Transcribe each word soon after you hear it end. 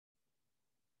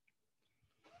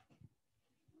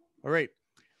All right,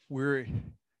 we're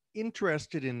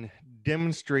interested in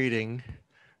demonstrating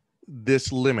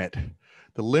this limit.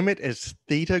 The limit as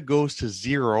theta goes to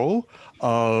 0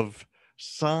 of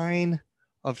sine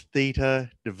of theta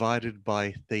divided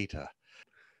by theta.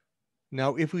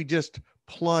 Now, if we just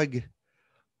plug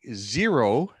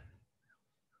 0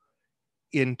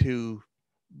 into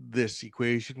this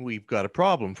equation, we've got a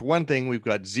problem. For one thing, we've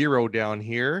got 0 down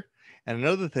here. And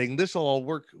another thing, this all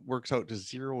works out to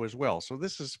 0 as well. So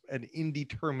this is an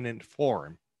indeterminate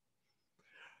form.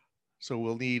 So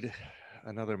we'll need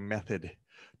another method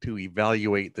to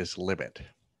evaluate this limit.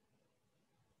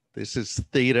 This is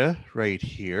theta right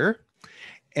here.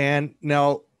 And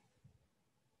now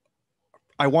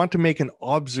I want to make an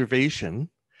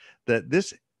observation that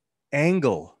this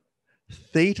angle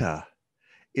theta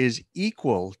is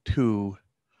equal to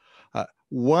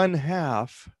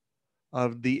 1/2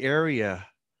 of the area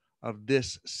of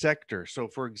this sector. So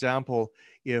for example,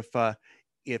 if theta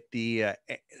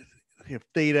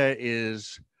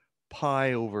is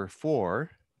pi over 4,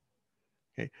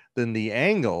 okay, then the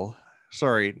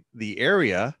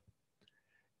area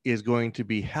is going to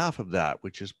be half of that,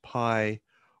 which is pi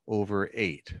over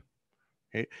 8.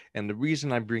 Okay? And the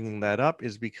reason I'm bringing that up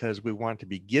is because we want to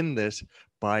begin this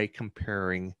by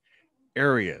comparing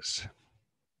areas.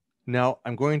 Now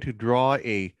I'm going to draw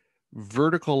a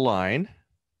vertical line,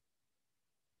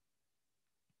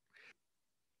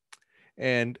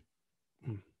 and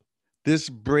this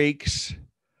breaks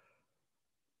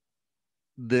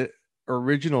the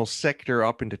original sector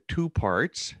up into two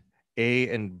parts, A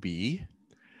and B.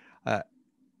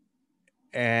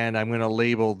 And I'm going to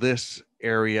label this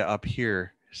area up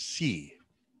here C.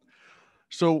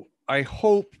 So I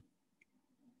hope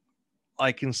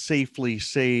I can safely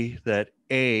say that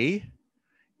A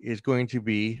is going to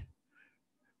be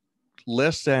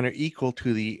less than or equal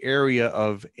to the area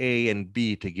of A and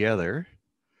B together,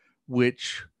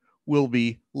 which will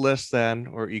be less than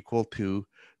or equal to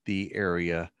the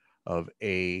area of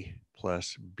A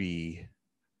plus B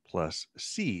plus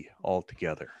C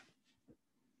altogether.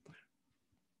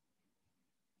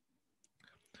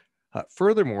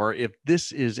 Furthermore, if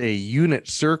this is a unit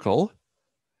circle,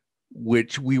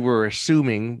 which we were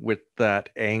assuming with that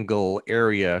angle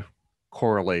area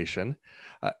correlation,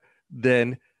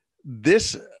 then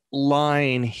this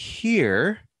line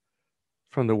here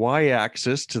from the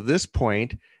y-axis to this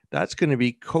point, that's going to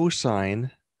be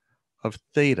cosine of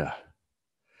theta.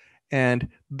 And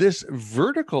this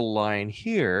vertical line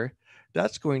here,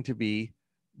 that's going to be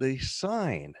the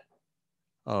sine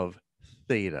of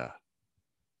theta,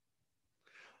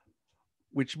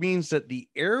 which means that the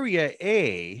area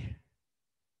A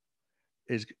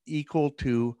is equal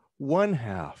to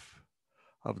 1/2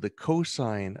 of the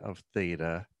cosine of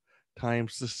theta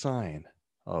times the sine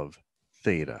of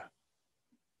theta.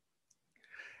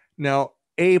 Now,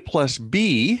 A plus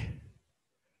B,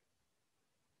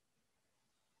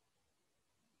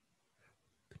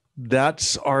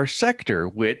 that's our sector,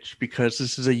 which, because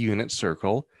this is a unit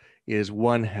circle, is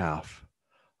 1/2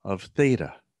 of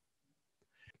theta.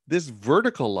 This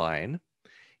vertical line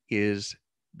is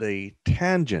the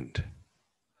tangent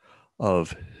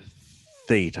of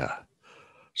theta.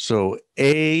 So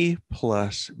A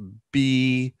plus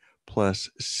B plus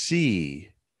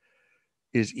C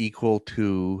is equal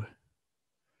to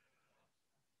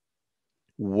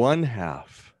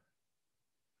 1/2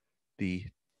 the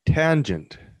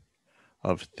tangent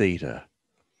of theta,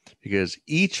 because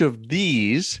each of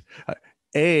these,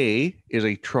 A is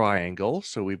a triangle,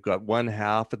 so we've got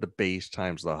 1/2 of the base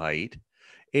times the height.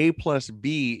 A plus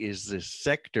B is the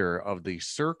sector of the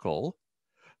circle,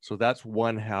 so that's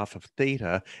 1/2 of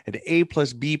theta. And A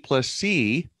plus B plus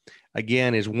C,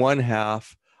 again, is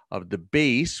 1/2 of the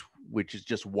base, which is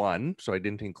just 1, so I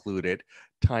didn't include it,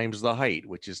 times the height,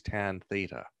 which is tan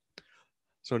theta.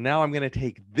 So now I'm going to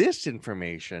take this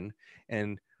information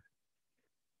and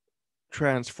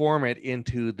transform it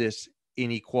into this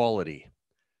inequality.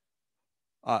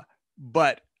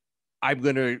 But I'm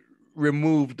going to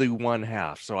remove the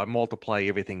 1/2, so I multiply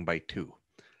everything by 2.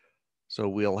 So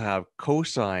we'll have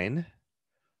cosine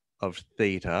of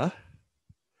theta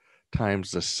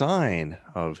times the sine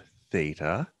of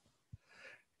theta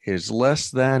is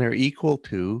less than or equal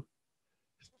to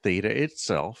theta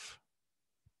itself,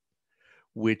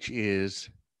 which is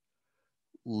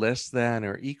less than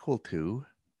or equal to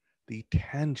the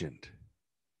tangent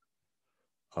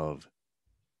of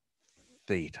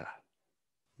theta.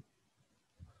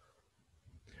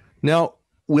 Now,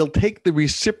 we'll take the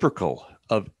reciprocal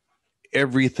of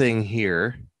everything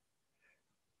here,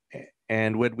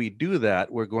 and when we do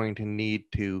that, we're going to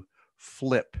need to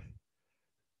flip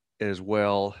as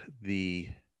well the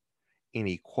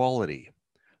inequality.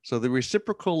 So the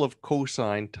reciprocal of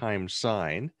cosine times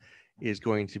sine is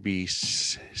going to be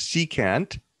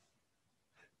secant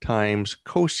times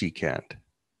cosecant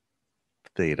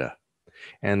theta.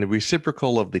 And the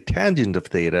reciprocal of the tangent of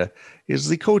theta is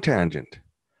the cotangent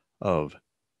of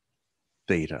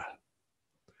theta.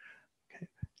 Okay.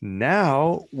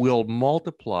 Now we'll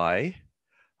multiply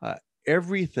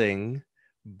everything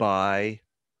by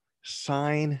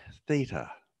sine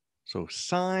theta. So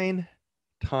sine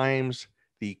times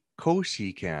the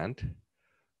cosecant,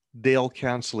 they'll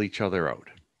cancel each other out.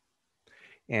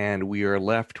 And we are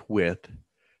left with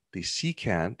the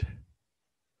secant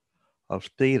of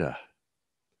theta.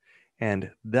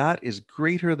 And that is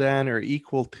greater than or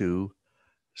equal to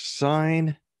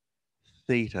sine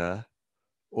theta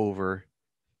over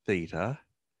theta.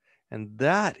 And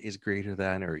that is greater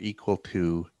than or equal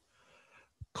to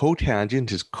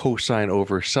cotangent is cosine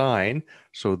over sine.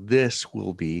 So this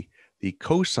will be the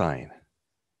cosine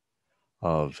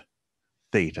of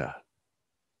theta.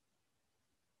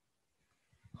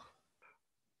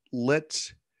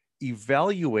 Let's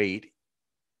evaluate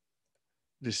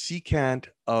the secant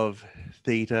of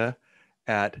theta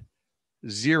at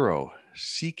 0.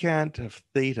 Secant of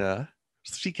theta,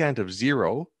 secant of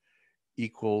 0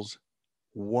 equals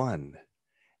 1.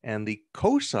 And the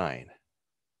cosine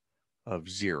of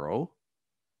 0,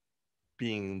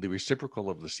 being the reciprocal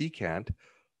of the secant,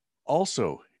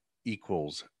 also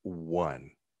equals 1.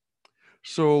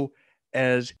 So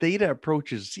as theta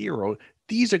approaches 0,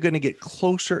 these are going to get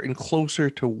closer and closer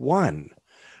to 1.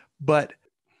 But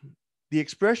the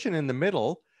expression in the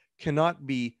middle cannot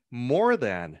be more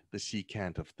than the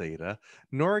secant of theta,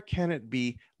 nor can it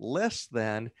be less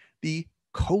than the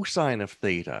cosine of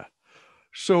theta.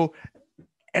 So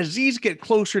as these get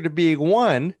closer to being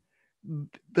 1,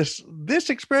 this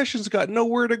expression's got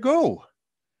nowhere to go.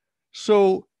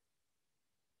 So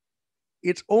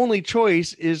its only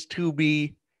choice is to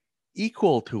be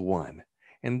equal to 1.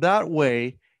 And that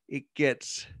way it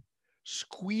gets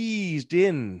squeezed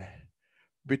in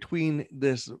between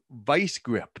this vice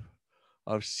grip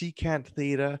of secant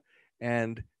theta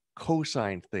and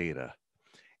cosine theta.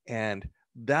 And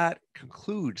that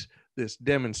concludes this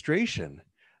demonstration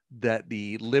that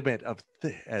the limit of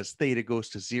as theta goes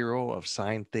to 0 of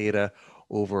sine theta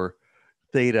over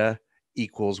theta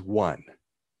equals 1.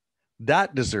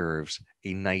 That deserves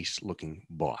a nice looking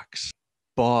box.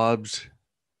 Bob's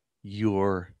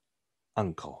your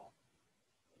uncle.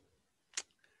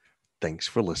 Thanks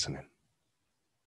for listening.